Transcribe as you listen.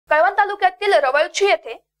कळवण तालुक्यातील रवळज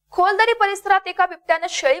येथे खोलदरी परिसरात एका बिबट्याने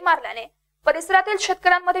शेळी मारल्याने परिसरातील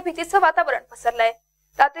शेतकऱ्यांमध्ये भीतीचे वातावरण पसरलंय।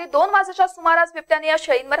 रात्री 2 वाजेच्या सुमारास बिबट्याने या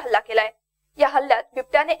शेळींवर हल्ला केलाय। या हल्ल्यात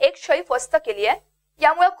बिबट्याने एक शेळी फस्त केली आहे।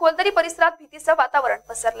 यामुळे खोलदरी परिसरात भीतीचे वातावरण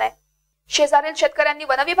पसरलंय। शेजारील शेतकऱ्यांनी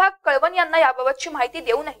वनविभाग कळवण यांना याबाबतची माहिती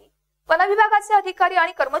देऊनही वनविभागाचे अधिकारी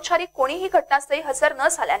आणि कर्मचारी कोणीही घटनास्थळी हजर न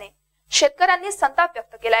झाल्याने शेतकऱ्यांनी संताप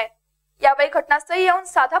व्यक्त केलाय। यावेळी घटनास्थळी येऊन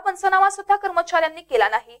साधा पंचनामा सुद्धा कर्मचाऱ्यांनी केला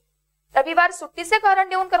नाही। रविवार सुट्टीचे कारण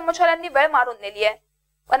देऊन कर्मचाऱ्यांनी वेळ मारून नेली आहे।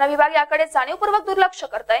 वनविभाग याकडे जाणीवपूर्वक दुर्लक्ष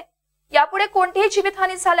करतोय। यापुढे कोणतीही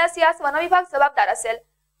जीवितहानी झाल्यास यास वनविभाग जबाबदार असेल,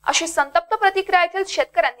 अशी संतप्त प्रतिक्रिया येथील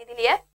शेतकऱ्यांनी दिली आहे।